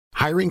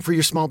Hiring for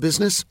your small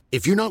business?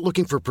 If you're not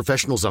looking for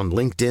professionals on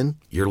LinkedIn,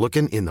 you're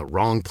looking in the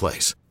wrong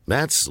place.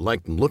 That's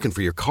like looking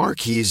for your car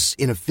keys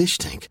in a fish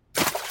tank.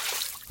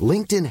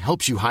 LinkedIn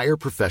helps you hire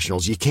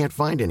professionals you can't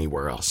find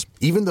anywhere else,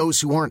 even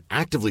those who aren't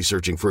actively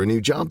searching for a new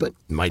job but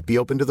might be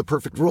open to the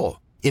perfect role.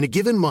 In a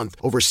given month,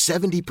 over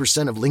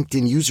 70% of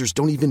LinkedIn users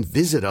don't even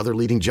visit other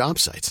leading job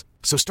sites.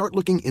 So start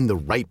looking in the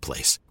right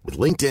place. With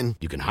LinkedIn,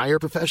 you can hire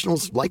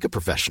professionals like a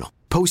professional.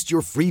 Post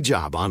your free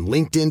job on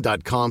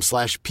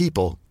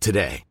linkedin.com/people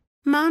today.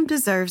 Mom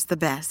deserves the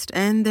best,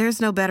 and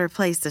there's no better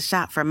place to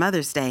shop for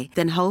Mother's Day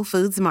than Whole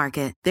Foods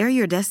Market. They're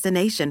your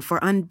destination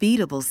for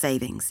unbeatable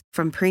savings,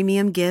 from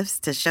premium gifts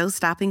to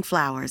show-stopping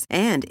flowers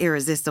and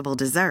irresistible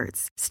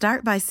desserts.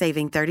 Start by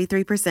saving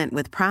 33%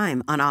 with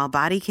Prime on all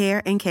body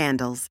care and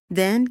candles.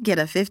 Then get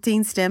a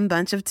 15-stem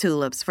bunch of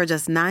tulips for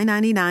just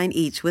 $9.99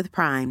 each with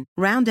Prime.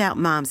 Round out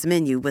Mom's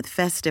menu with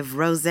festive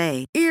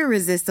rosé,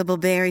 irresistible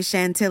berry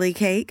chantilly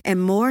cake,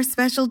 and more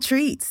special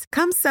treats.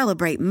 Come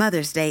celebrate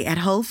Mother's Day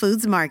at Whole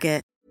Foods Market.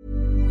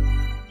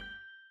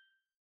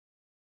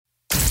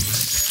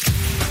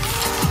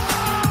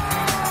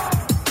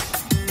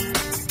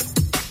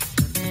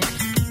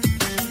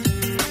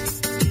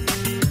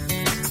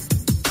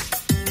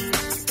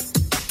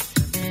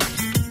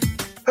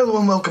 Hello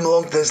and welcome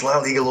along to this La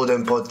Liga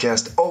Lowdown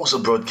podcast, also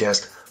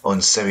broadcast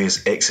on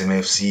Sirius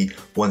XMFC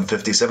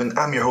 157.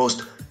 I'm your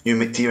host, Hugh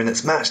McTeer, and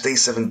it's Matchday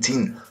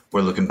 17.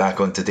 We're looking back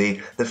on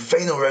today, the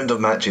final round of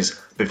matches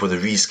before the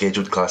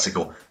rescheduled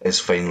Clásico is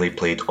finally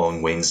played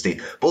on Wednesday.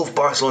 Both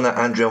Barcelona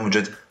and Real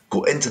Madrid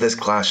go into this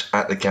clash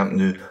at the Camp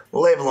Nou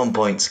level on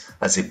points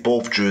as they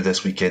both drew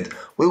this weekend.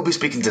 We'll be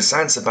speaking to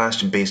San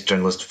Sebastian-based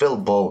journalist Phil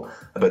Ball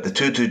about the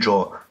 2-2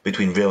 draw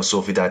between Real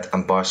Sociedad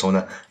and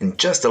Barcelona in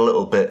just a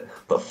little bit.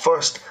 But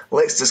first,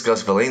 let's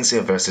discuss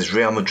Valencia versus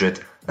Real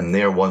Madrid and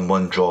their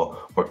 1-1 draw,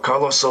 where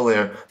Carlos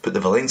Soler put the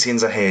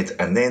Valencians ahead,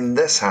 and then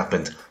this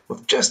happened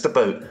with just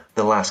about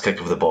the last kick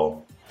of the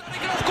ball.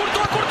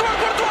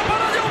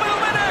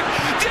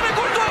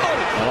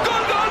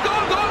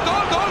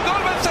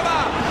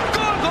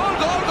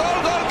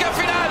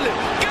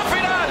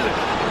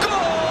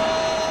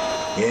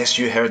 Yes,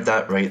 you heard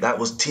that right. That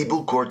was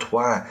Thibaut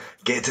Courtois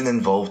getting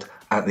involved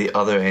at the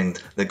other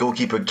end. The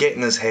goalkeeper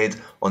getting his head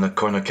on a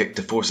corner kick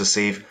to force a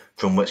save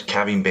from which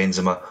Karim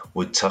Benzema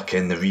would tuck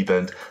in the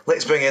rebound.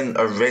 Let's bring in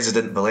our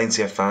resident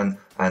Valencia fan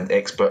and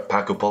expert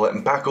Paco Pollitt.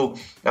 And Paco,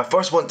 I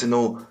first want to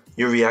know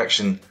your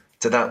reaction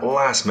to that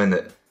last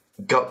minute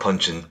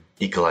gut-punching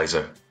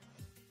equaliser.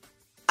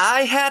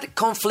 I had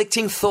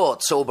conflicting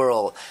thoughts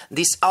overall.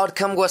 This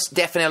outcome was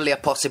definitely a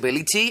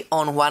possibility.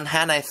 On one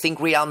hand, I think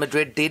Real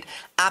Madrid did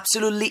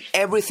absolutely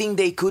everything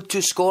they could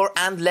to score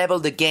and level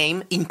the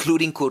game,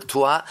 including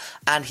Courtois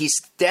and his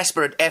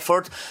desperate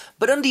effort.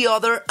 But on the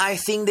other, I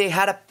think they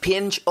had a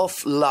pinch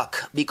of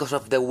luck because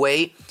of the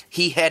way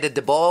he headed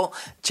the ball,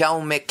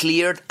 Jaume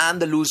cleared,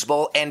 and the loose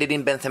ball ended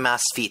in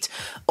Benzema's feet.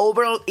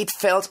 Overall, it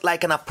felt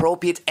like an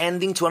appropriate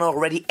ending to an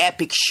already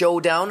epic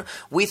showdown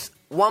with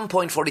 1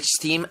 point for each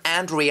team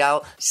and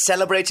Real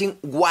celebrating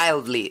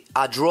wildly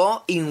a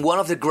draw in one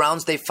of the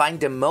grounds they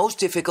find the most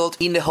difficult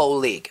in the whole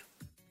league.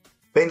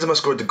 Benzema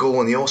scored the goal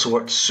and he also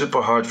worked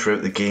super hard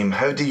throughout the game.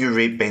 How do you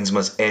rate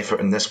Benzema's effort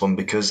in this one?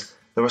 Because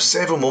there were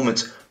several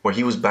moments where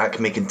he was back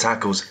making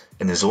tackles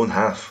in his own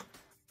half.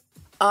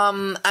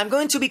 I'm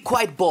going to be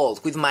quite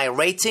bold with my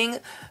rating.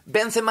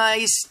 Benzema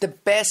is the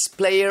best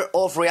player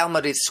of Real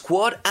Madrid's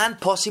squad and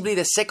possibly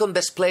the second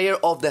best player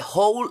of the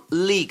whole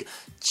league,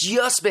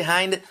 just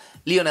behind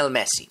Lionel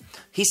Messi.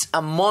 He's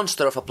a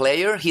monster of a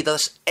player, he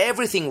does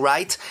everything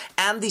right,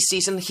 and this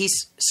season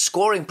his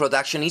scoring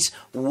production is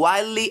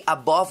wildly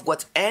above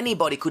what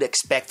anybody could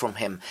expect from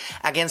him.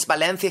 Against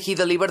Valencia, he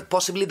delivered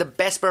possibly the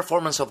best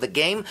performance of the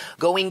game,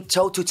 going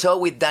toe-to-toe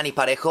with Dani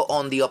Parejo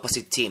on the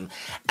opposite team.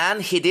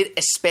 And he did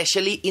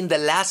especially in the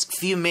last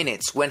few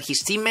minutes, when his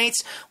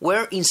teammates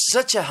were in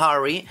such a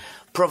hurry,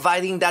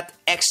 providing that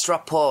extra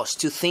pause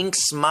to think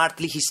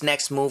smartly his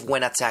next move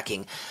when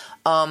attacking.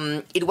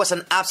 It was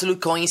an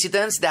absolute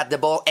coincidence that the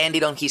ball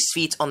ended on his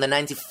feet on the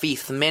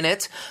 95th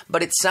minute,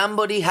 but if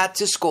somebody had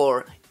to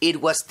score,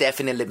 it was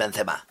definitely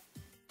Benzema.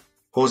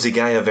 Jose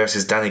Gaya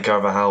versus Dani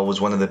Carvajal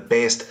was one of the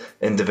best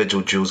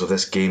individual duels of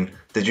this game.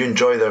 Did you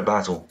enjoy their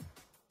battle?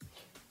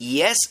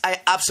 Yes,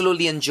 I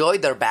absolutely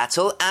enjoyed their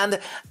battle, and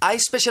I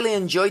especially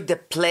enjoyed the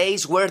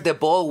plays where the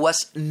ball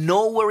was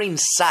nowhere in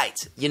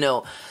sight,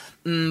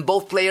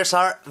 Both players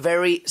are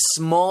very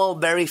small,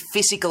 very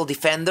physical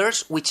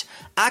defenders, which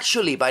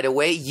actually, by the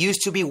way,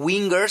 used to be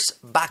wingers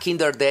back in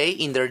their day,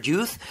 in their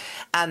youth.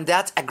 And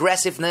that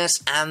aggressiveness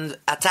and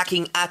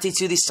attacking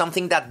attitude is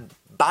something that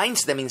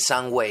binds them in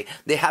some way.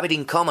 They have it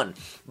in common.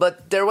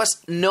 But there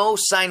was no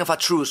sign of a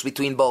truce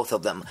between both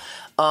of them.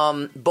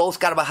 Both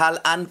Carvajal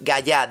and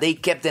Gaya, they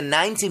kept the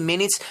 90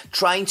 minutes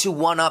trying to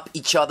one-up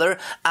each other,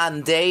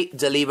 and they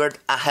delivered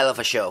a hell of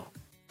a show.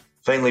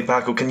 Finally,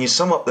 Paco, can you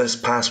sum up this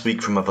past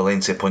week from a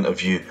Valencia point of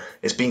view?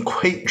 It's been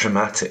quite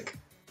dramatic.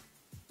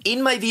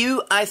 In my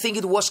view, I think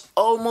it was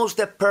almost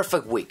the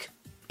perfect week.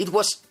 It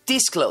was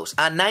this close,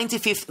 a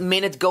 95th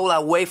minute goal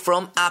away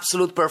from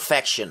absolute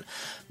perfection.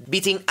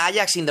 Beating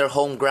Ajax in their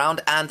home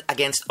ground and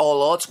against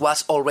all odds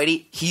was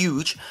already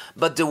huge,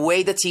 but the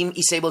way the team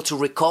is able to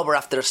recover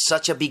after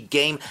such a big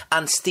game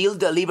and still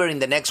deliver in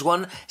the next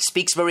one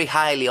speaks very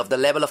highly of the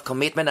level of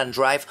commitment and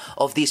drive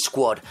of this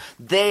squad.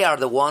 They are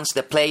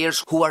the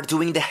players who are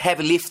doing the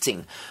heavy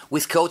lifting,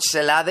 with coach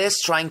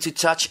Celades trying to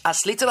touch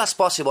as little as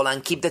possible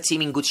and keep the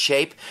team in good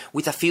shape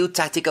with a few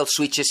tactical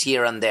switches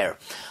here and there.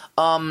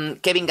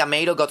 Kevin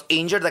Gameiro got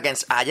injured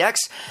against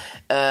Ajax.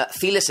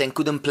 Thilesen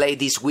couldn't play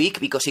this week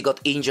because he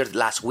got injured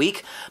last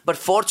week. But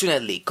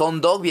fortunately,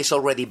 Kondogbia is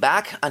already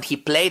back and he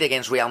played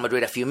against Real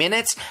Madrid a few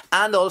minutes.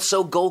 And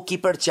also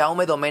goalkeeper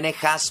Jaume Domènech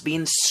has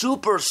been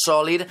super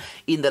solid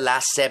in the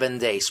last 7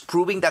 days,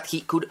 proving that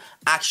he could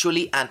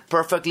actually and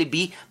perfectly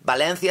be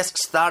Valencia's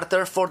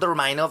starter for the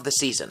remainder of the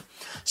season.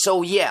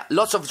 So yeah,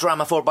 lots of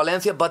drama for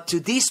Valencia, but to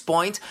this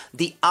point,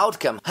 the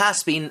outcome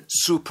has been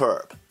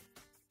superb.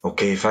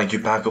 Okay, thank you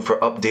Paco for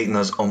updating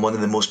us on one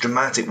of the most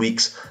dramatic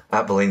weeks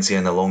at Valencia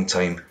in a long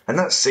time, and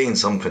that's saying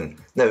something.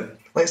 Now,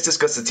 let's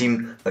discuss the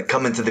team that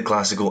come into the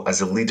Clásico as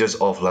the leaders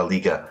of La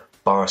Liga,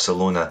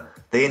 Barcelona.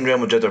 They and Real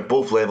Madrid are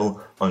both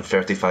level on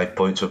 35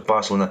 points, with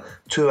Barcelona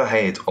 2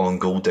 ahead on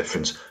goal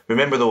difference.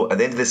 Remember though, at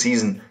the end of the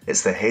season,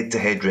 it's the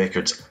head-to-head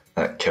records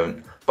that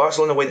count.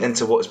 Barcelona went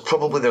into what is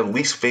probably their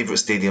least favourite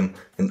stadium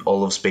in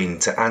all of Spain,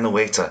 to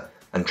Anoeta,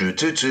 and drew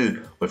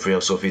 2-2 with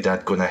Real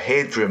Sociedad going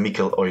ahead through a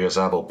Mikel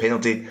Oyarzabal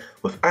penalty,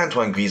 with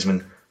Antoine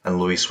Griezmann and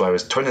Luis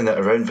Suarez turning it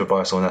around for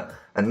Barcelona,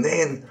 and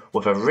then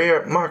with a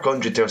rare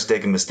Marc-Andre ter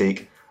Stegen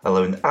mistake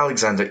allowing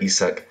Alexander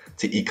Isak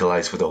to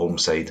equalise for the home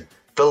side.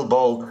 Phil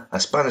Ball, a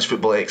Spanish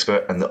football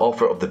expert and the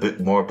author of the book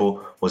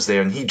Morbo, was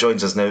there and he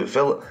joins us now.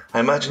 Phil,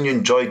 I imagine you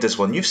enjoyed this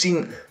one. You've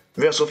seen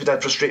Real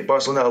Sociedad frustrate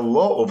Barcelona a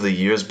lot over the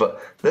years,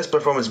 but this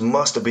performance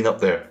must have been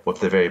up there with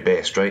the very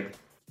best, right?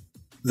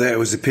 There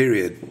was a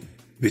period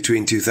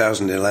between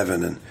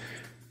 2011 and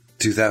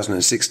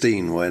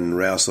 2016 when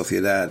Real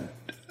Sociedad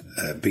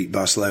beat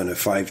Barcelona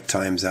 5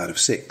 times out of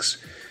 6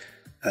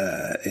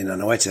 in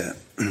Anoeta,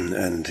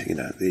 and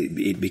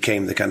it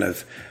became the kind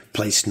of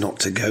place not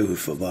to go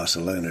for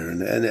Barcelona.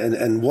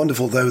 And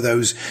wonderful though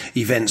those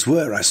events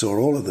were, I saw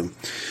all of them.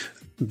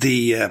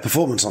 The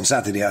performance on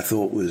Saturday I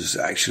thought was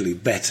actually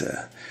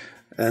better,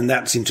 and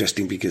that's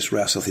interesting because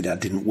Real Sociedad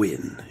didn't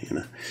win.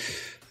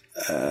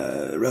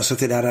 Real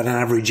Sociedad had an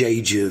average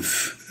age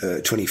of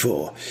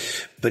 24,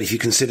 but if you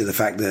consider the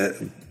fact that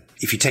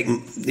if you take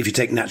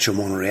Nacho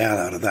Monreal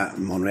out of that,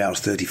 Monreal's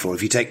 34.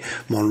 If you take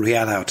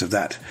Monreal out of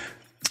that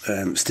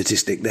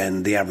statistic,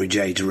 then the average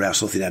age of Real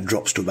Sociedad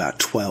drops to about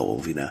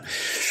 12.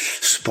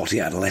 Spotty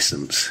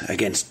adolescents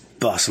against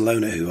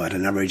Barcelona, who had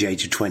an average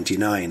age of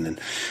 29, and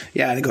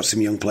yeah, they got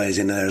some young players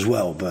in there as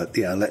well. But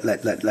yeah,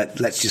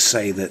 let's just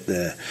say that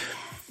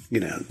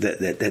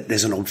that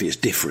there's an obvious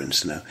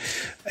difference now.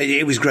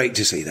 It was great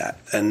to see that,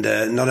 and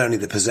not only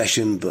the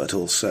possession, but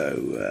also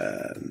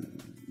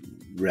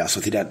Real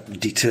Sociedad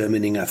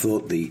determining, I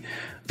thought, the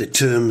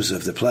terms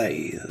of the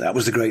play. That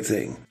was the great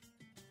thing.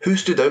 Who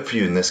stood out for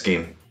you in this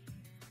game?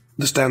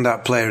 The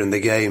standout player in the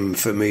game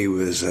for me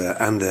was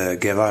Ander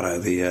Guevara,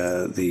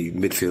 the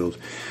midfield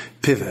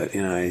pivot.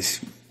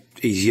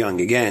 He's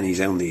young again. He's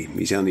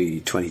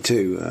only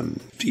 22.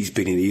 He's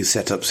been in the youth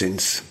setup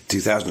since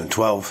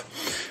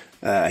 2012.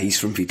 He's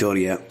from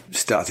Vitoria,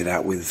 started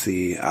out with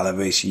the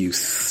Alaves youth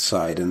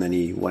side, and then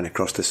he went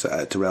across to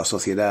Real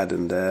Sociedad.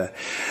 And,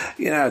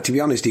 to be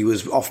honest, he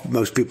was off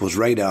most people's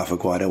radar for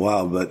quite a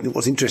while. But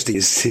what's interesting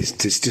is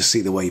to just see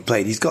the way he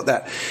played. He's got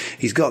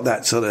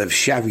that sort of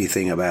shabby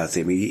thing about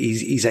him.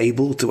 He's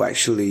able to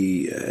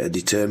actually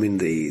determine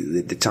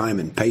the time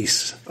and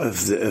pace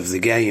of the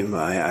game.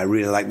 I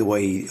really like the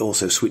way he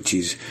also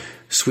switches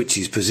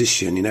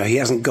position. He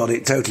hasn't got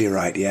it totally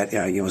right yet.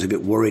 He was a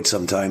bit worried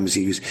sometimes.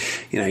 He's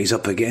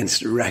up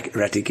against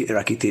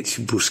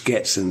Rakitic,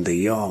 Busquets, and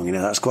De Jong.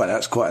 That's quite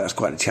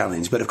a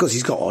challenge. But of course,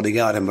 he's got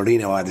Odegaard and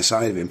Merino either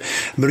side of him.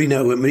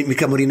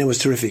 Mikel Merino was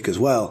terrific as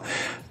well.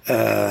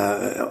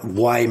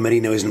 Why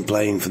Merino isn't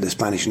playing for the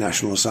Spanish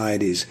national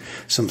side is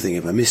something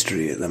of a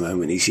mystery at the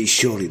moment. He's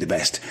surely the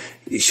best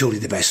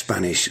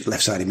Spanish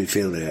left-sided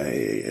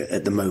midfielder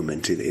at the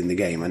moment in the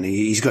game, and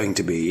he's going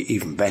to be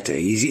even better.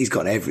 He's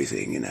got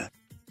everything,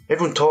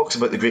 Everyone talks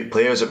about the great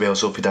players at Real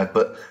Sociedad,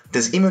 but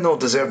does Imanol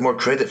deserve more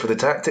credit for the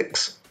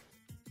tactics?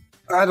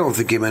 I don't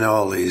think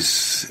Imanol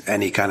is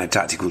any kind of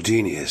tactical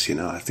genius.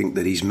 I think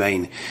that his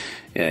main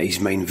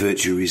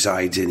virtue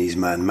resides in his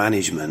man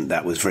management.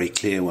 That was very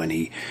clear when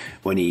he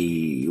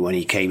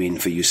came in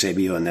for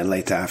Eusebio, and then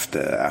later after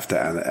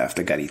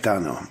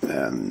Garitano.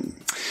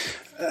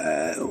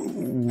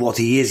 What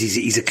he is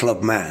he's a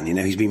club man.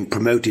 He's been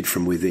promoted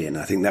from within.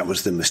 I think that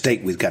was the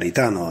mistake with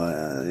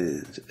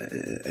Garitano,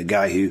 a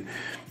guy who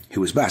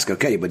was Basque,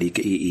 okay, but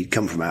he'd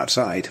come from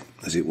outside,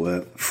 as it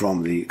were,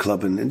 from the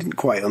club, and didn't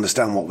quite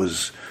understand what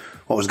was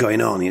going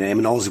on.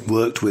 Imanol's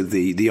worked with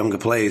the younger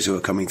players who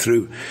are coming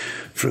through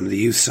from the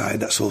youth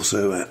side. That's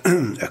also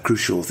a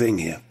crucial thing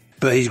here.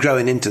 But he's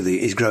growing into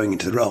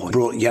the role. He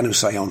brought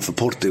Januzaj on for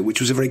Porto,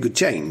 which was a very good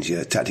change,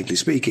 tactically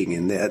speaking.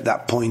 And at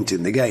that point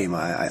in the game,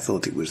 I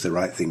thought it was the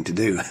right thing to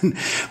do.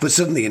 But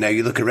suddenly,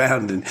 you look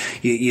around and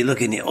you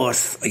look in the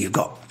earth, you've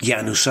got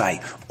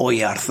Januzaj,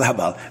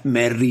 Oyarzabal,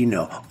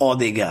 Merino,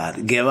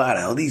 Odegaard,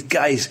 Guevara, all these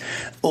guys,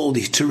 all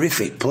these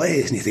terrific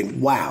players. And you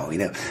think, wow,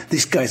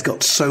 this guy's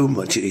got so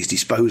much at his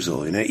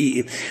disposal.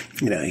 He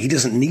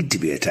doesn't need to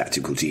be a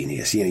tactical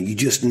genius. You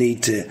just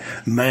need to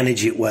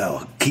manage it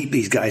well, keep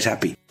these guys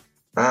happy.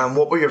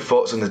 What were your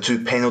thoughts on the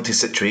two penalty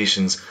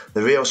situations?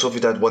 The Real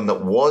Sociedad one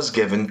that was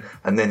given,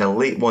 and then a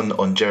late one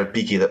on Gerard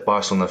Piqué that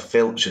Barcelona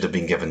felt should have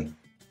been given.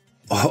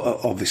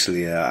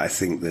 Obviously, I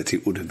think that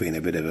it would have been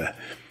a bit of a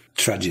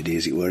tragedy,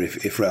 as it were,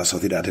 if Real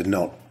Sociedad had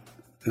not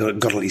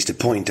got at least a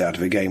point out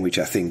of a game which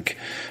I think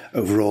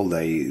overall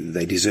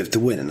they deserve to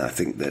win. And I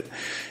think that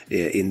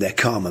in their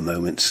calmer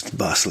moments,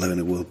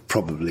 Barcelona will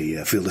probably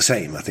feel the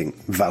same. I think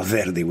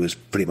Valverde was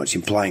pretty much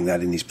implying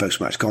that in his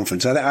post-match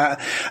conference. I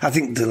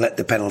think to let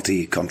the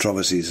penalty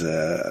controversies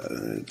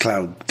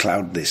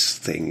cloud this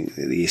thing,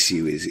 the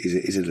issue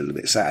is a little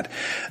bit sad.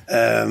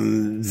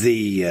 The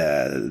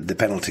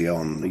penalty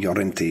on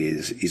Llorente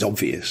is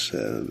obvious.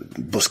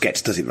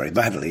 Busquets does it very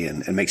badly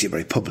and makes it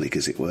very public,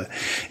 as it were.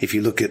 If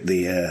you look at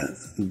the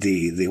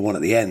one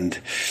at the end,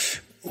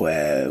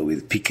 where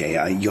with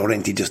Piqué,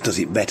 Llorente just does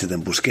it better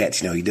than Busquets.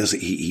 He does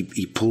it.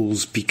 He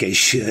pulls Piqué's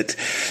shirt.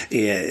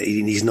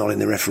 He's not in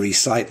the referee's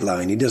sight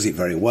line. He does it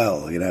very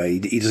well. He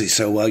does it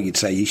so well. You'd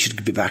say he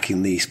should be back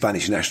in the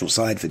Spanish national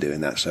side for doing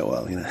that so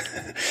well.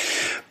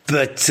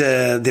 But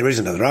there is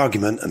another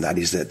argument, and that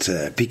is that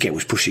Piqué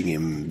was pushing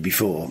him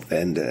before,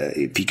 and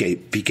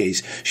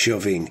Piqué's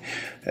shoving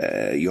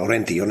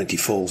Llorente. Llorente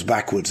falls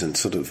backwards and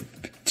sort of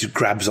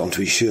grabs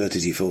onto his shirt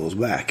as he falls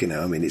back.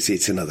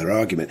 It's another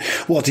argument.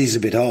 What is a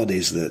bit odd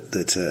is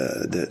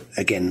that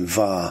again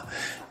VAR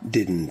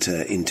didn't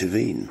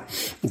intervene.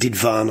 Did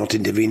VAR not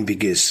intervene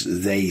because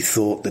they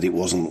thought that it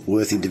wasn't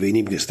worth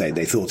intervening, because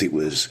they thought it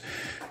was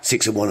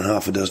 6 of one and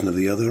half a dozen of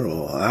the other,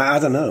 or I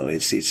don't know.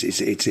 It's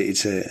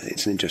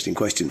an interesting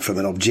question from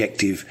an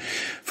objective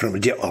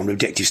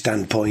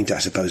standpoint. I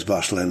suppose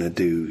Barcelona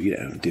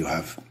do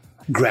have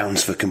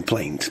grounds for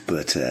complaint,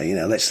 but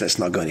let's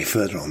not go any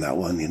further on that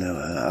one.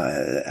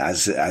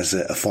 As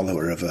a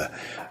follower of a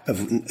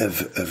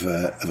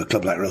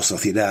club like Real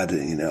Sociedad,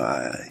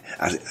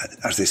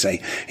 as they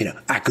say,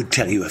 I could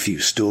tell you a few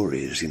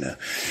stories,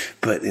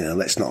 but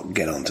let's not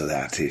get onto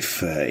that.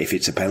 If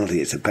it's a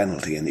penalty, it's a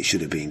penalty, and it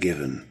should have been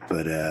given.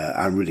 But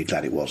I'm really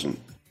glad it wasn't.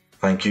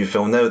 Thank you,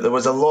 Phil. Now, there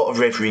was a lot of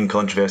refereeing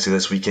controversy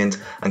this weekend,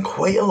 and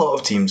quite a lot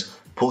of teams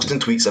posting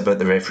tweets about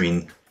the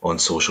refereeing on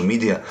social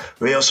media.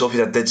 Real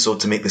Sociedad did so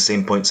to make the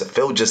same points that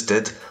Phil just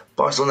did.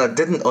 Barcelona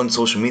didn't on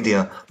social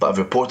media, but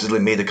have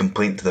reportedly made a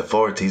complaint to the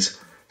authorities.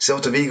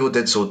 Celta Vigo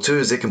did so too,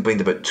 as they complained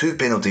about 2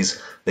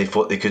 penalties they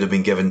thought they could have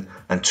been given,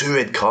 and 2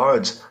 red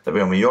cards that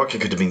Real Mallorca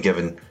could have been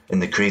given in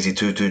the crazy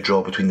 2-2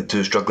 draw between the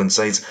two struggling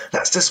sides.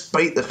 That's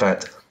despite the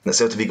fact that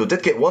Celta Vigo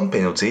did get 1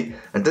 penalty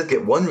and did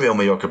get 1 Real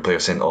Mallorca player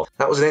sent off.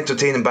 That was an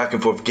entertaining back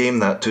and forth game,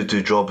 that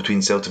 2-2 draw between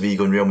Celta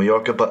Vigo and Real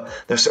Mallorca, but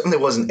there certainly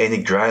wasn't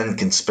any grand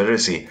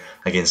conspiracy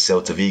against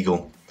Celta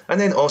Vigo.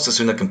 And then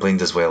Osasuna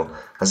complained as well,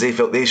 as they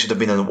felt they should have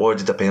been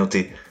awarded a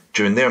penalty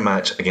during their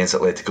match against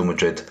Atletico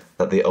Madrid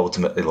that they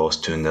ultimately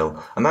lost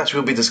 2-0, a match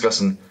we'll be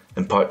discussing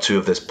in part 2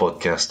 of this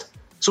podcast.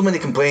 So many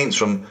complaints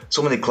from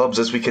so many clubs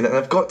this weekend, and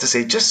I've got to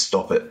say, just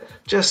stop it,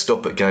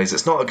 guys.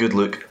 It's not a good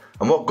look,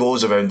 and what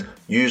goes around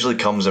usually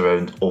comes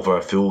around over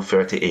a full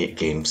 38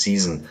 game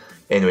season.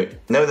 Anyway,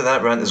 now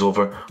that rant is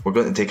over, we're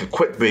going to take a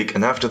quick break,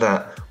 and after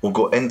that we'll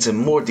go into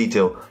more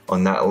detail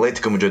on that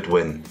Atletico Madrid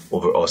win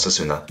over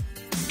Osasuna.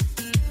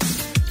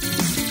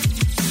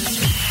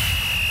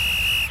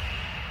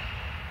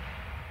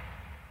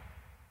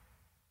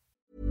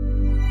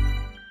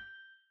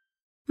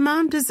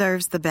 Mom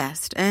deserves the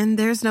best, and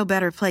there's no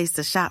better place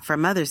to shop for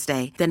Mother's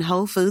Day than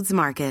Whole Foods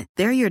Market.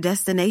 They're your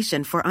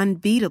destination for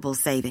unbeatable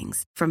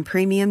savings, from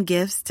premium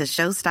gifts to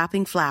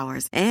show-stopping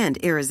flowers and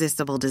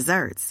irresistible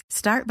desserts.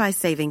 Start by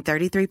saving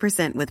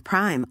 33% with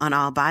Prime on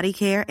all body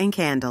care and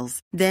candles.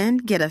 Then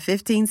get a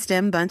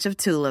 15-stem bunch of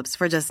tulips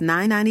for just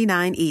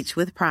 $9.99 each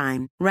with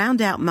Prime.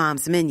 Round out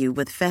Mom's menu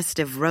with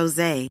festive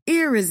rosé,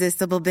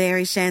 irresistible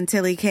berry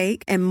chantilly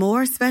cake, and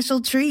more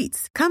special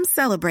treats. Come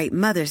celebrate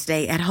Mother's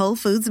Day at Whole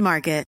Foods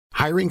Market.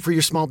 Hiring for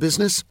your small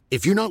business?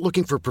 If you're not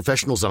looking for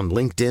professionals on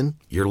LinkedIn,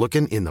 you're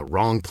looking in the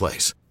wrong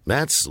place.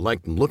 That's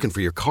like looking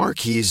for your car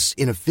keys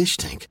in a fish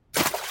tank.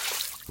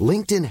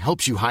 LinkedIn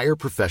helps you hire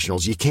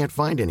professionals you can't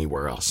find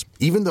anywhere else,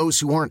 even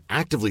those who aren't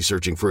actively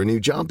searching for a new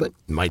job but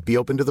might be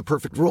open to the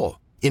perfect role.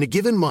 In a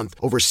given month,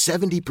 over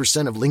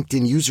 70% of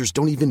LinkedIn users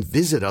don't even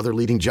visit other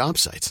leading job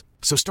sites.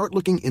 So start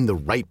looking in the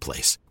right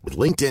place. With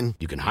LinkedIn,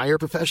 you can hire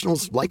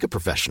professionals like a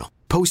professional.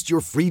 Post your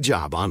free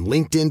job on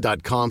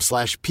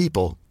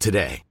linkedin.com/people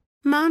today.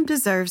 Mom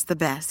deserves the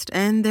best,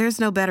 and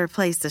there's no better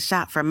place to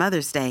shop for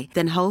Mother's Day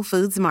than Whole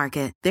Foods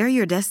Market. They're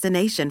your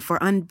destination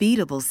for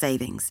unbeatable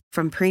savings,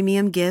 from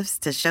premium gifts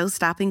to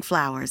show-stopping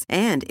flowers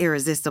and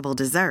irresistible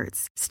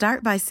desserts.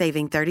 Start by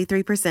saving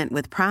 33%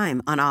 with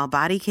Prime on all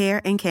body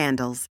care and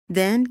candles.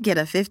 Then get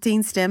a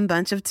 15-stem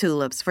bunch of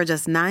tulips for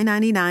just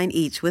 $9.99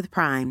 each with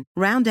Prime.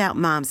 Round out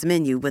Mom's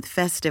menu with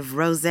festive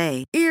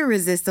rosé,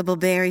 irresistible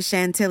berry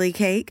chantilly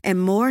cake,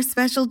 and more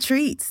special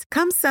treats.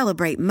 Come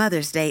celebrate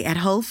Mother's Day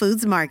at Whole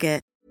Foods Market.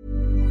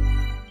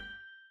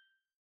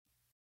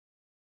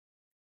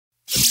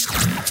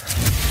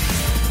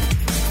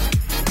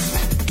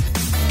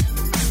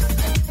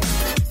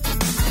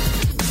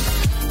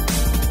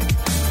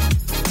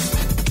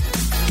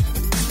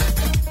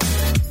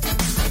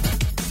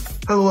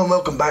 Hello and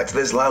welcome back to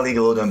this La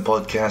Liga Lowdown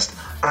podcast.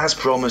 As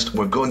promised,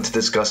 we're going to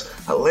discuss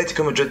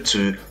Atletico Madrid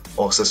 2,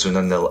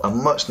 Osasuna 0, a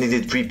much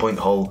needed 3-point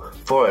haul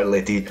for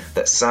Atleti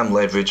that Sam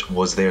Leverage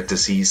was there to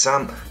see.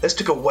 Sam, this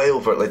took a while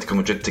for Atletico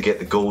Madrid to get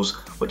the goals,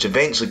 which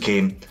eventually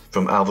came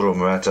from Alvaro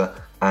Morata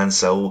and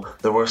Saul.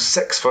 There were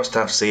 6 first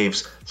half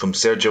saves from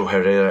Sergio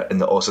Herrera in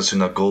the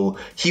Osasuna goal.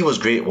 He was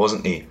great,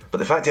 wasn't he? But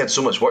the fact he had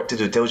so much work to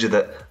do tells you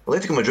that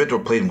Atletico Madrid were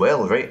playing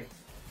well, right?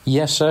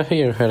 Yes,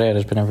 Sergio Herrera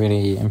has been a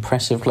really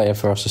impressive player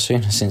for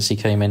Osasuna since he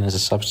came in as a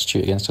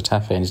substitute against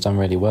Getafe, and he's done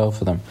really well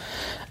for them.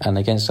 And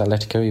against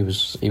Atletico, he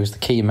was the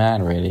key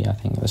man, really. I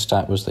think the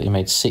stat was that he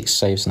made 6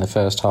 saves in the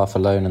first half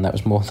alone, and that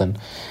was more than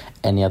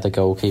any other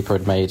goalkeeper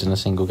had made in a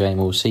single game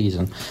all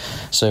season.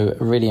 So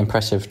a really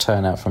impressive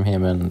turnout from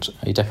him, and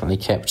he definitely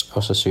kept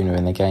Osasuna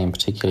in the game,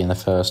 particularly in the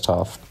first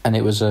half. And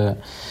it was a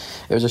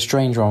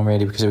strange one,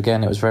 really, because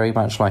again, it was very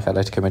much like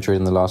Atletico Madrid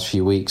in the last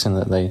few weeks in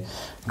that they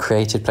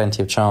created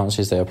plenty of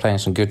chances, they were playing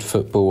some good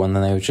football, and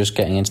then they were just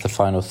getting into the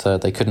final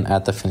third. They couldn't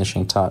add the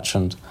finishing touch,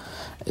 and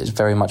it's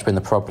very much been the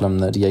problem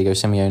that Diego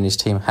Simeone's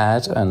team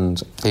had, and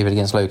even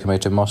against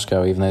Lokomotiv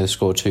Moscow, even though they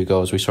scored 2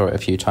 goals, we saw it a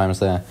few times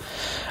there.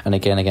 And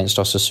again, against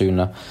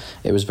Osasuna,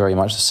 it was very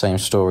much the same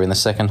story. In the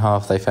second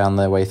half, they found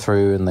their way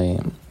through, and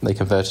they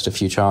converted a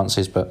few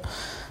chances, but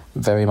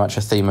very much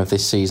a theme of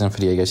this season for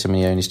Diego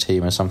Simeone's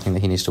team and something that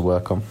he needs to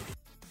work on.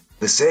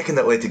 The second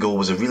Atleti goal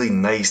was a really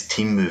nice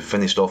team move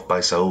finished off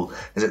by Saul.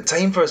 Is it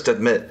time for us to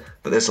admit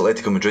that this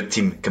Atletico Madrid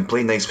team can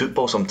play nice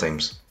football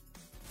sometimes?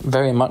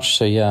 Very much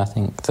so, yeah. I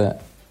think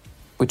that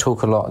we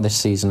talk a lot this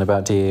season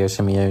about Diego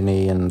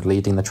Simeone and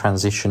leading the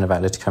transition of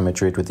Atletico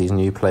Madrid with these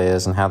new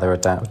players and how they're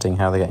adapting,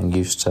 how they're getting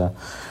used to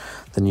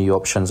the new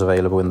options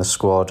available in the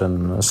squad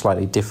and a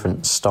slightly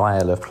different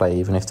style of play,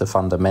 even if the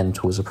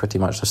fundamentals are pretty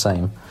much the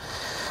same.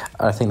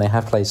 I think they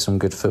have played some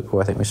good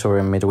football. I think we saw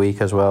in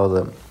midweek as well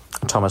that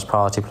Thomas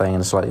Partey playing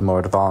in a slightly more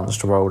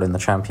advanced role in the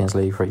Champions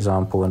League, for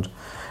example, and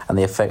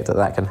the effect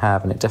that can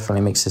have, and it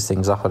definitely mixes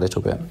things up a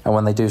little bit. And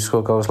when they do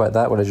score goals like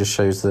that, well, it just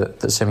shows that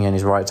Simeone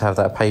is right to have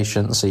that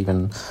patience,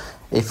 even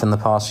if in the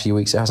past few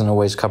weeks it hasn't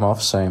always come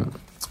off. So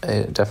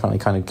it definitely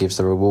kind of gives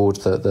the reward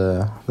that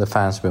the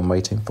fans have been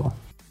waiting for.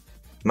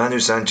 Manu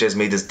Sanchez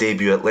made his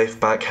debut at left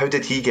back. How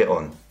did he get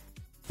on?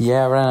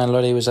 Yeah, Renan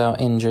Lodi was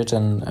out injured,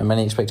 and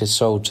many expected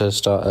Sol to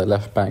start at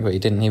left back, but he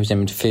didn't. He was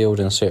in midfield,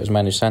 and so it was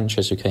Manu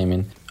Sanchez who came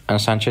in.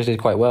 And Sanchez did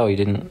quite well. He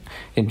didn't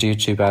do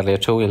too badly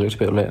at all. He looked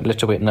a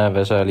little bit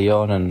nervous early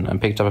on and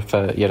picked up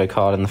a yellow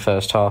card in the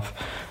first half.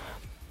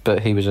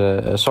 But he was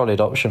a solid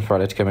option for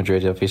Atletico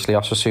Madrid. Obviously,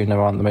 Osasuna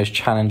aren't the most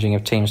challenging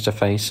of teams to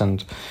face,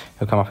 and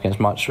he'll come up against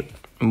much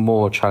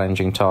more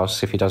challenging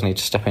tasks if he does need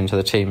to step into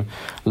the team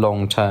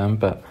long term.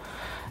 But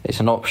it's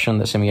an option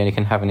that Simeone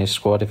can have in his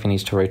squad if he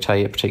needs to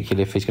rotate,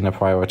 particularly if he's going to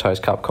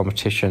prioritise cup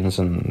competitions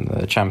and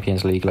the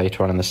Champions League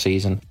later on in the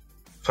season.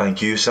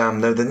 Thank you,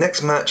 Sam. Now, the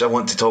next match I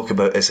want to talk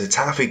about is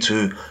Getafe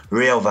 2,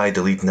 Real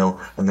Valladolid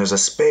 0, and there's a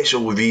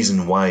special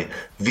reason why.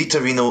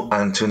 Vitorino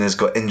Antunes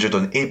got injured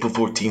on April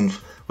 14th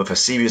with a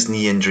serious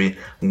knee injury,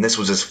 and this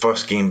was his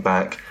first game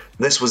back.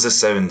 This was the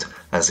sound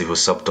as he was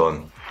subbed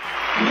on.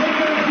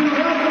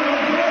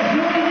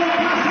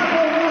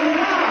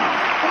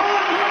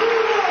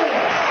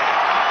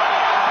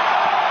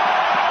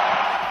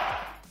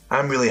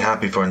 I'm really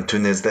happy for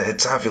Antunes, the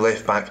Getafe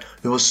left back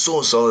who was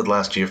so solid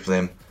last year for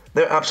them.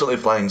 They're absolutely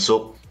flying,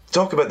 so to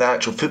talk about the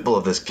actual football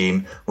of this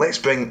game, let's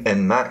bring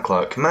in Matt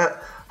Clark.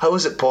 Matt, how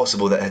is it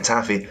possible that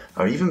Getafe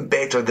are even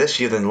better this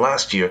year than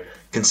last year,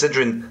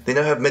 considering they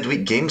now have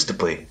midweek games to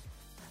play?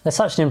 They're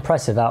such an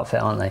impressive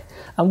outfit, aren't they?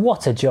 And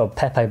what a job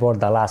Pepe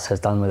Bordalas has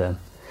done with them.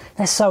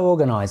 They're so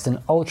organised and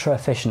ultra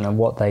efficient at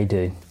what they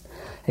do.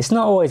 It's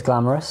not always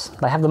glamorous.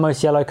 They have the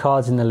most yellow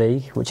cards in the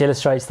league, which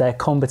illustrates their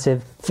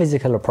combative,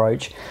 physical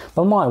approach,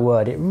 but my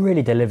word, it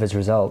really delivers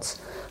results.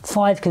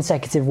 5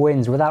 consecutive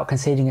wins without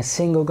conceding a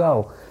single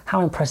goal. How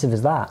impressive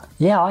is that?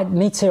 Yeah,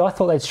 me too. I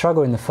thought they'd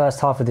struggle in the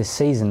first half of this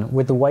season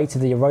with the weight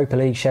of the Europa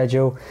League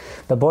schedule,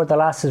 but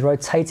Bordalas has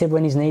rotated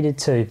when he's needed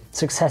to,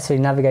 successfully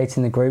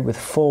navigating the group with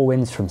 4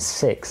 wins from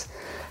 6.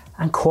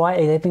 And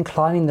quietly they've been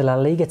climbing the La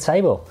Liga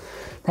table.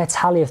 Their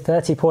tally of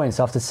 30 points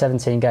after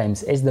 17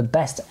 games is the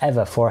best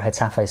ever for a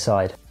Getafe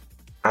side.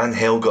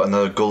 Angel got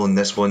another goal in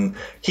this one.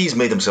 He's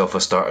made himself a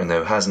starter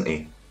now, hasn't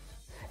he?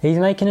 He's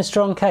making a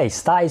strong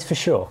case, that is for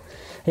sure.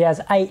 He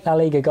has 8 La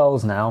Liga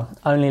goals now.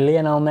 Only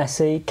Lionel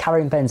Messi,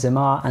 Karim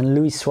Benzema and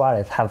Luis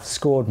Suarez have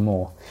scored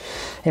more.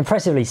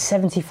 Impressively,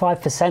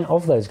 75%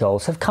 of those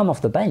goals have come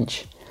off the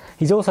bench.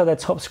 He's also their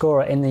top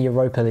scorer in the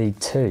Europa League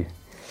too.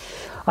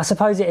 I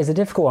suppose it is a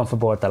difficult one for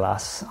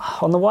Bordalas.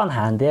 On the one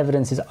hand, the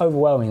evidence is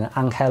overwhelming that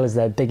Angel is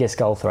their biggest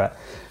goal threat,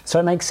 so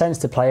it makes sense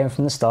to play him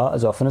from the start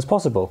as often as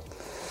possible.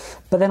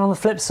 But then on the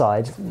flip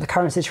side, the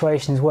current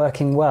situation is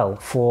working well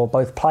for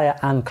both player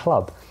and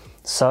club,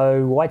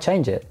 so why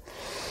change it?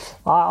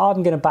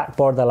 I'm going to back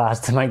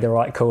Bordalas to make the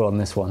right call on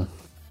this one.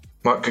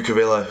 Marc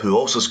Cucurella, who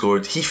also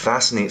scored, he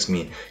fascinates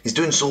me. He's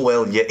doing so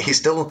well, yet he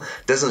still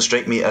doesn't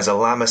strike me as a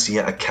La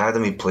Masia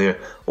Academy player.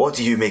 What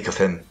do you make of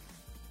him?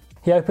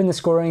 He opened the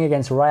scoring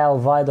against Real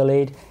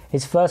Valladolid,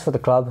 his first for the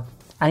club,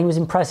 and he was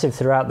impressive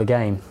throughout the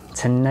game.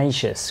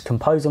 Tenacious,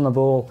 composed on the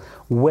ball,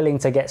 willing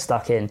to get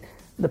stuck in.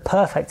 The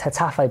perfect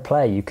Getafe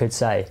player, you could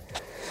say.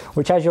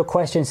 Which, as your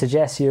question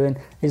suggests, Ewan,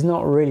 is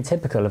not really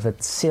typical of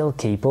a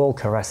silky,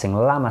 ball-caressing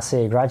La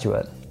Masia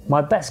graduate.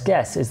 My best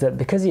guess is that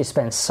because he has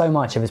spent so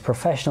much of his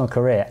professional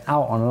career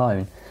out on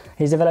loan,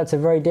 he's developed a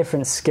very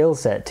different skill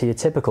set to your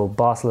typical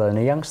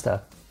Barcelona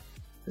youngster.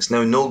 It's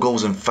now no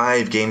goals in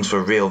 5 games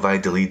for Real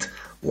Valladolid.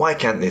 Why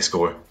can't they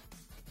score?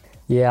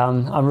 Yeah,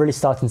 I'm really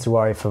starting to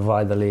worry for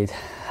Valladolid.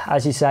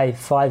 As you say,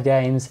 5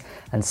 games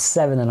and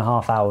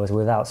 7.5 hours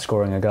without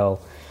scoring a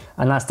goal.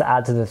 And that's to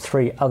add to the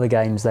 3 other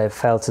games they've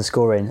failed to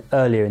score in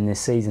earlier in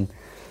this season.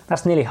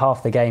 That's nearly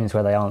half the games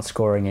where they aren't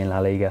scoring in La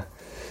Liga.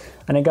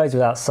 And it goes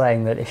without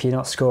saying that if you're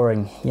not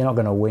scoring, you're not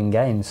going to win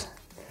games.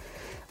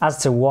 As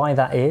to why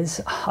that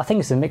is, I think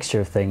it's a mixture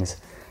of things.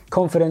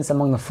 Confidence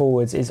among the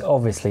forwards is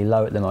obviously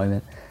low at the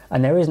moment,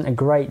 and there isn't a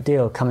great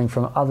deal coming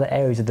from other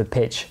areas of the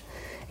pitch,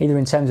 either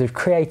in terms of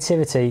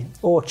creativity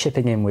or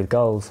chipping in with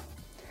goals.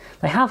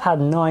 They have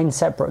had 9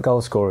 separate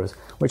goal scorers,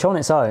 which on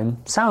its own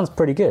sounds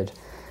pretty good,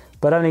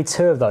 but only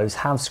 2 of those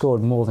have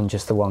scored more than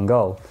just the 1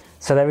 goal.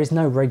 So there is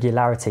no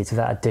regularity to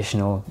that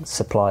additional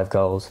supply of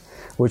goals,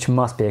 which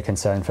must be a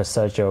concern for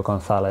Sergio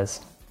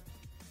Gonzalez.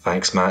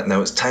 Thanks, Matt.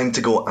 Now it's time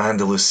to go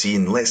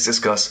Andalusian. Let's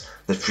discuss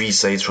the 3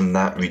 sides from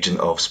that region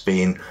of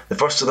Spain. The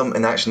first of them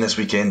in action this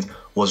weekend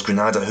was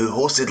Granada, who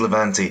hosted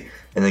Levante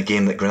in a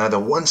game that Granada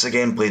once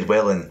again played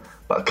well in,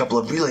 but a couple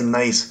of really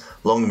nice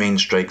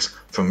long-range strikes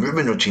from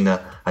Ruben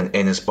Rochina and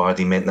Enes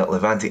Bardi meant that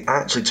Levante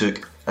actually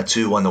took a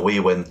 2-1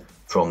 away win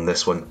from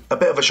this one. A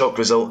bit of a shock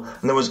result,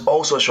 and there was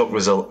also a shock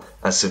result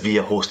as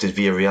Sevilla hosted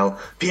Villarreal.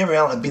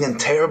 Villarreal had been in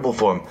terrible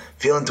form,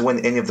 failing to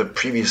win any of their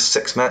previous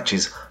 6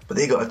 matches, but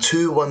they got a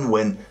 2-1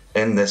 win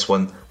in this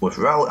one, with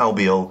Raul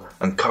Albiol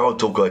and Carl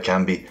Toko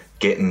Ekambi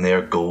getting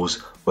their goals,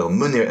 while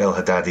Munir El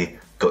Haddadi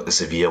got the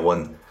Sevilla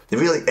one. The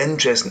really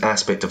interesting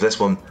aspect of this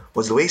one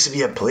was the way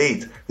Sevilla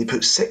played. They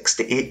put 6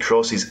 to 8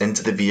 crosses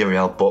into the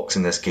Villarreal box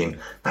in this game.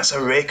 That's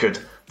a record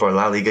for a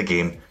La Liga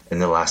game in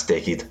the last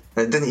decade,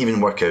 and it didn't even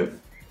work out.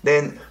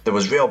 Then there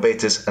was Real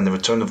Betis and the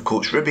return of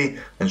coach Rubi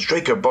and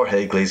striker Borja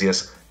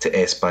Iglesias to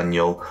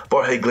Espanyol.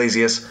 Borja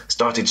Iglesias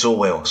started so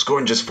well,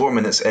 scoring just 4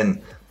 minutes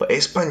in, but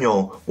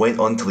Espanyol went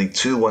on to lead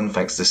 2-1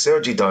 thanks to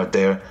Sergi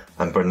Darder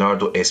and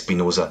Bernardo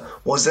Espinosa.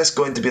 Was this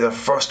going to be their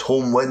first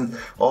home win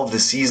of the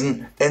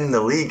season in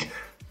the league?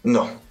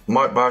 No.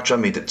 Marc Bartra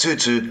made it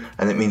 2-2,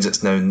 and it means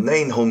it's now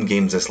 9 home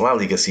games this La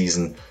Liga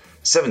season,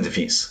 7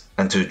 defeats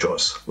and 2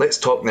 draws. Let's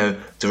talk now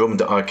to Roman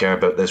de Arcar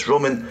about this.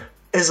 Roman,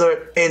 is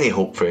there any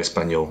hope for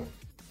Espanyol?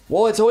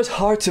 Well, it's always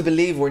hard to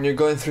believe when you're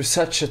going through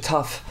such a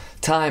tough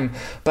time,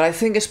 but I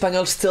think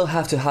Espanyol still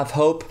have to have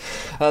hope.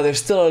 There's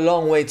still a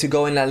long way to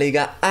go in La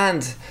Liga,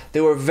 and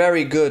they were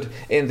very good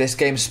in this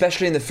game,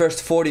 especially in the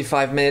first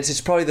 45 minutes.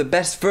 It's probably the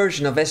best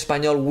version of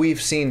Espanyol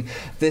we've seen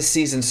this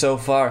season so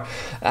far,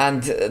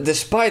 and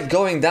despite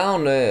going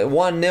down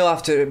 1-0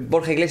 after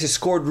Borja Iglesias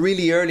scored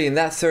really early in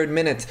that 3rd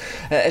minute,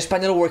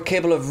 Espanyol were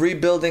capable of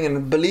rebuilding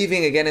and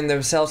believing again in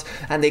themselves,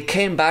 and they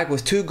came back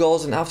with 2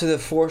 goals, and after the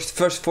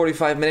first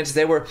 45 minutes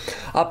they were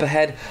up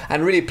ahead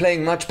and really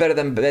playing much better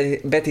than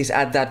Betis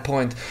at that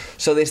point.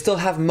 So they still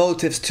have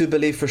motives to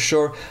believe for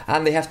sure,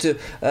 and they have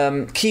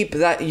to keep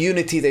that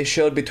unity they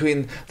showed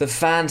between the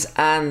fans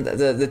and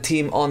the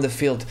team on the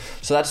field.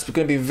 So that's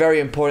going to be very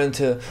important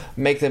to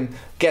make them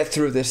get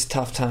through this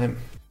tough time.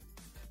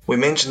 We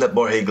mentioned that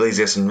Borja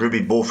Iglesias and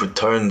Rubi both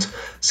returned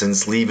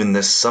since leaving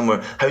this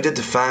summer. How did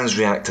the fans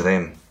react to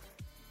them?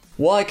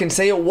 Well, I can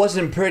say it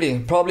wasn't pretty.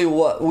 Probably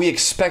what we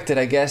expected,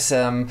 I guess.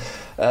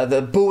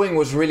 The booing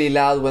was really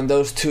loud when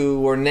those 2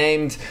 were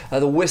named.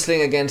 The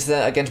whistling against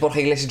Borja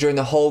Iglesias during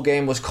the whole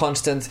game was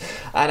constant.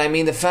 And I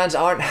mean, the fans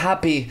aren't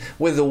happy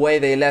with the way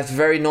they left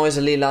very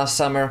noisily last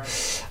summer.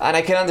 And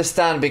I can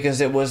understand, because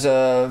it was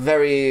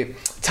very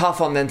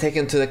tough on them,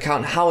 taking into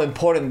account how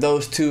important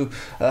those 2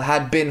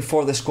 had been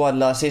for the squad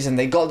last season.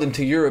 They got them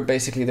to Europe,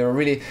 basically. They were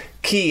really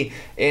key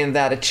in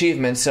that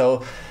achievement.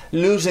 So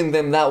losing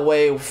them that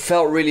way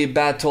felt really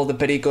bad to all the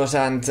Pericos,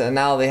 and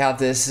now they have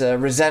this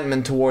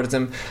resentment towards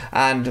them,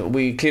 and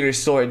we clearly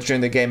saw it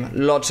during the game.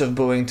 Lots of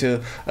booing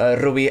to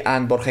Rubi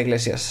and Borja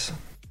Iglesias.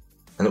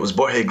 And it was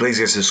Borja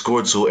Iglesias who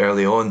scored so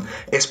early on.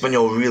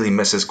 Espanyol really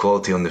misses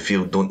quality on the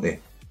field, don't they?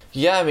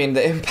 Yeah, I mean,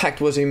 the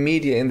impact was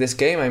immediate in this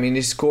game. I mean,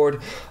 he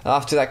scored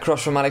after that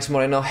cross from Alex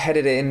Moreno,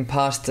 headed it in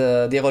past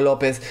Diego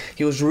Lopez.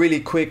 He was really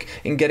quick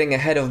in getting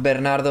ahead of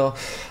Bernardo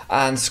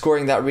and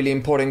scoring that really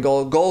important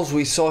goal. Goals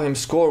we saw him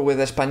score with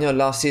Espanyol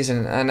last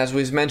season. And as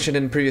we've mentioned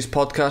in previous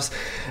podcasts,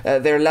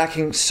 they're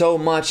lacking so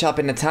much up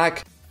in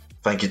attack.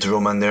 Thank you to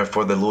Roman there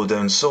for the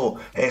lowdown.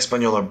 So,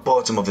 Espanyol are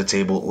bottom of the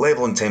table,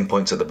 level on 10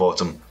 points at the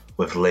bottom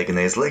with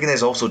Leganés.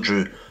 Leganés also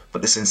drew,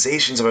 but the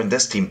sensations around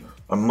this team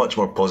are much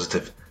more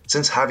positive.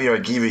 Since Javier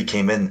Aguirre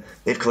came in,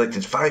 they've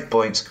collected 5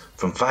 points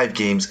from 5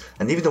 games,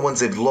 and even the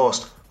ones they've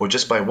lost were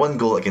just by 1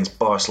 goal against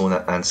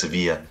Barcelona and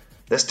Sevilla.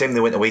 This time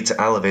they went away to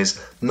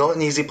Alaves, not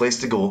an easy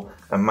place to go,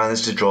 and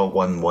managed to draw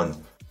 1-1.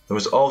 There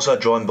was also a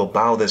draw in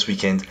Bilbao this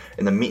weekend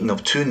in a meeting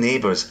of 2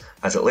 neighbours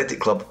as Athletic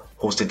Club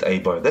hosted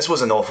Eibar. This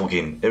was an awful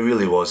game, it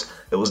really was.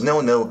 It was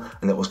 0-0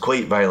 and it was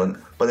quite violent,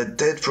 but it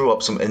did throw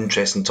up some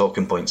interesting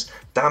talking points.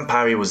 Dan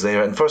Parry was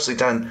there, and firstly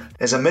Dan,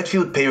 is a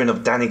midfield pairing of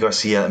Dani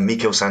Garcia and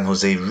Mikel San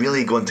Jose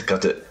really going to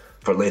cut it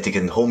for Athletic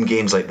in home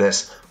games like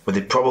this, where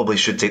they probably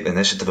should take the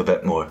initiative a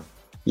bit more?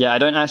 Yeah, I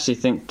don't actually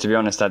think, to be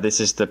honest, that this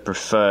is the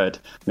preferred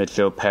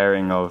midfield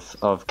pairing of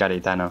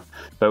Garitano.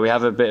 But we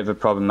have a bit of a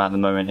problem at the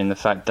moment in the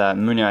fact that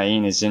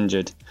Muniain is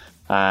injured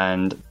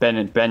and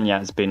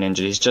Benyat's been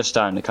injured. He's just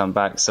starting to come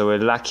back. So we're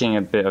lacking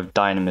a bit of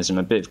dynamism,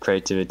 a bit of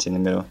creativity in the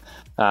middle.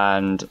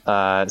 And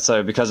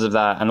so because of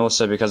that, and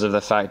also because of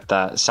the fact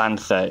that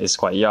Santhe is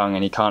quite young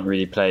and he can't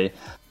really play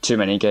too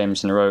many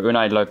games in a row,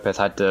 Unai Lopez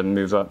had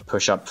to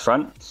push up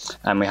front,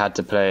 and we had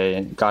to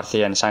play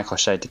Garcia and San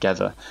Jose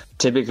together.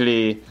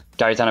 Typically,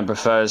 Garitano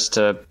prefers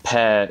to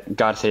pair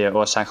Garcia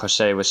or San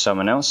Jose with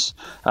someone else.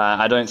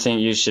 I don't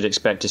think you should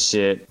expect to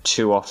see it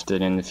too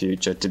often in the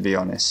future, to be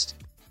honest.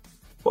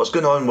 What's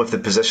going on with the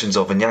positions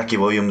of Iñaki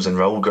Williams and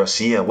Raul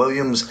Garcia?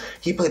 Williams,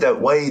 he played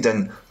out wide,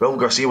 and Raul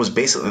Garcia was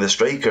basically the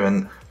striker,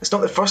 and it's not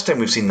the first time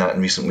we've seen that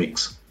in recent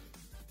weeks.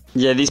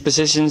 Yeah, these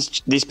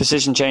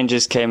position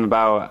changes came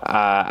about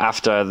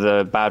after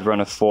the bad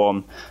run of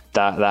form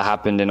that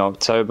happened in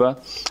October.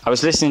 I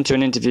was listening to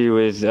an interview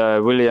with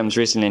Williams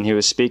recently, and he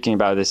was speaking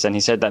about this, and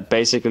he said that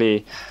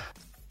basically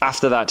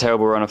after that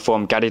terrible run of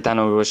form,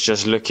 Garitano was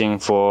just looking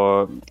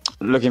for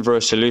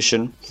a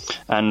solution,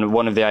 and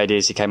one of the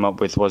ideas he came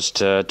up with was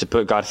to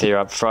put Garcia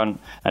up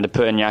front and to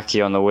put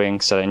Iñaki on the wing,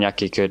 so that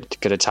Iñaki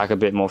could attack a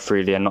bit more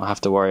freely and not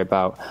have to worry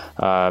about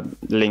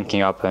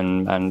linking up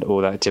and all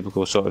that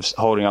typical sort of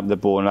holding up the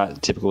ball and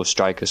that typical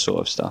striker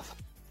sort of stuff.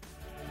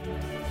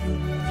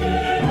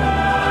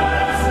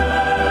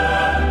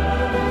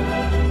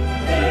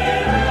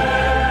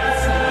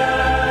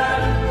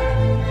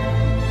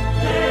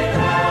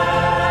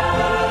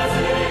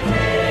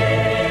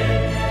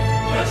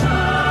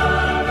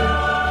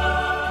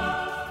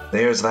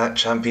 There's that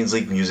Champions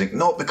League music,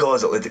 not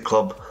because Athletic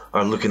Club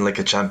are looking like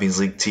a Champions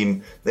League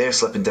team, they're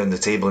slipping down the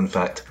table in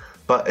fact,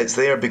 but it's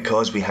there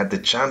because we had the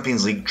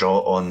Champions League draw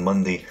on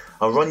Monday.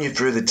 I'll run you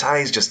through the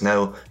ties just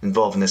now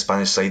involving the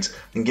Spanish sides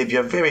and give you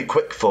a very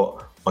quick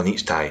thought on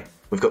each tie.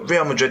 We've got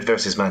Real Madrid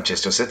versus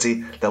Manchester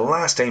City. The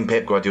last time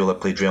Pep Guardiola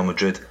played Real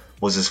Madrid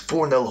was his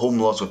 4-0 home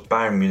loss with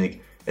Bayern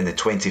Munich in the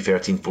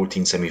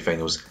 2013-14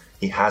 semi-finals.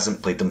 He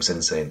hasn't played them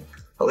since then.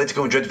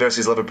 Atletico Madrid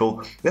versus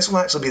Liverpool. This will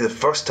actually be the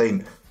first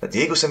time that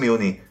Diego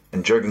Simeone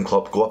and Jurgen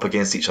Klopp go up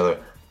against each other.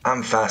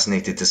 I'm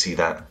fascinated to see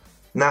that.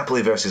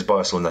 Napoli versus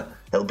Barcelona.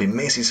 It'll be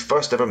Messi's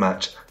first ever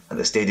match at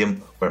the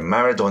stadium where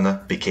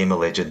Maradona became a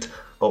legend.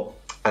 Oh,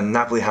 and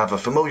Napoli have a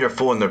familiar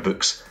foe in their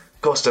books,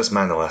 Costas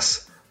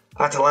Manolas.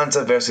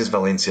 Atalanta versus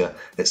Valencia.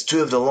 It's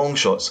 2 of the long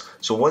shots,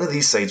 so one of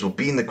these sides will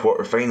be in the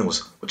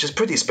quarter-finals, which is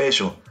pretty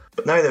special.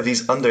 But neither of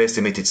these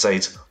underestimated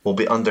sides will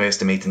be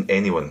underestimating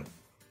anyone.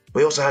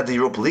 We also had the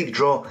Europa League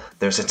draw.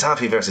 There's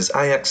Getafe versus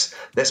Ajax.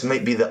 This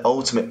might be the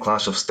ultimate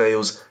clash of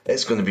styles.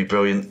 It's going to be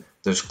brilliant.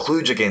 There's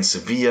Cluj against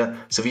Sevilla.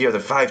 Sevilla are the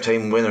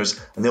 5-time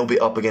winners, and they'll be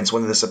up against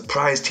one of the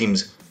surprise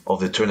teams of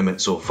the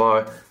tournament so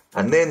far.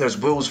 And then there's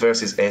Wolves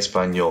versus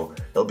Espanyol.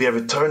 It'll be a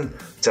return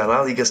to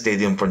La Liga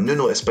Stadium for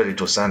Nuno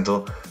Espirito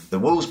Santo, the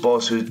Wolves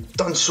boss who's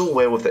done so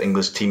well with the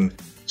English team.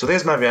 So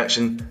there's my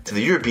reaction to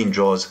the European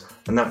draws,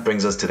 and that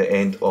brings us to the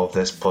end of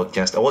this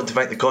podcast. I want to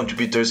thank the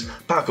contributors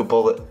Paco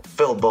Pollitt,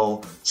 Phil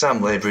Ball,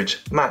 Sam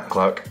Leveridge, Matt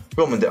Clark,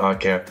 Roman de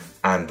Arcare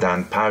and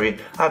Dan Parry.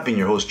 I've been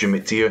your host, Jim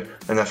McTeer,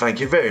 and I thank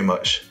you very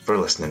much for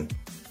listening.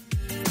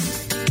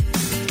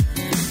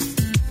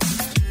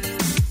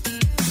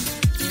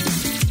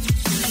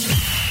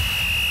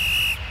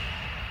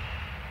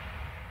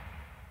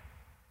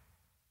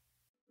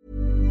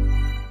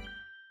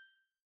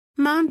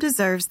 Mom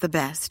deserves the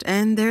best,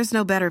 and there's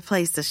no better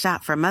place to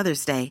shop for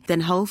Mother's Day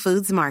than Whole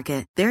Foods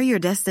Market. They're your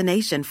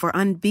destination for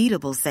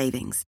unbeatable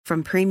savings,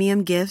 from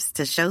premium gifts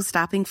to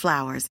show-stopping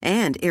flowers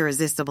and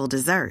irresistible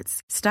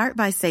desserts. Start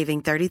by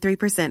saving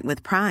 33%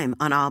 with Prime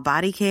on all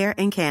body care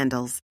and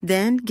candles.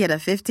 Then get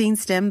a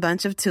 15-stem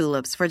bunch of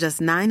tulips for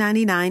just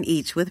 $9.99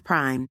 each with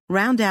Prime.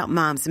 Round out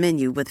Mom's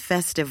menu with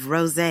festive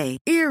rosé,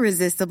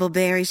 irresistible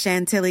berry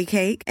chantilly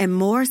cake, and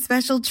more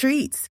special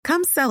treats.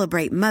 Come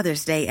celebrate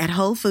Mother's Day at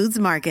Whole Foods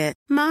Market.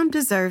 Mom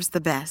deserves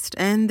the best,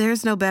 and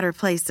there's no better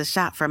place to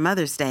shop for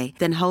Mother's Day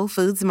than Whole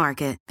Foods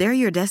Market. They're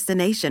your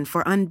destination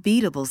for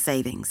unbeatable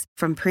savings,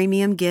 from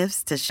premium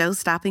gifts to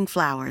show-stopping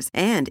flowers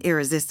and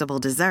irresistible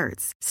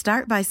desserts.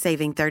 Start by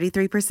saving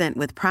 33%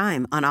 with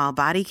Prime on all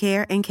body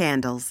care and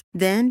candles.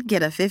 Then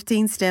get a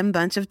 15-stem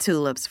bunch of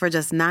tulips for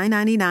just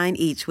 $9.99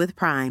 each with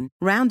Prime.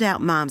 Round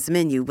out Mom's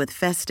menu with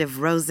festive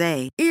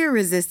rosé,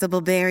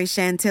 irresistible berry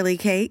chantilly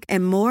cake,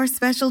 and more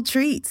special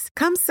treats.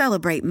 Come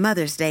celebrate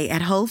Mother's Day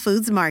at Whole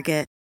Foods Market.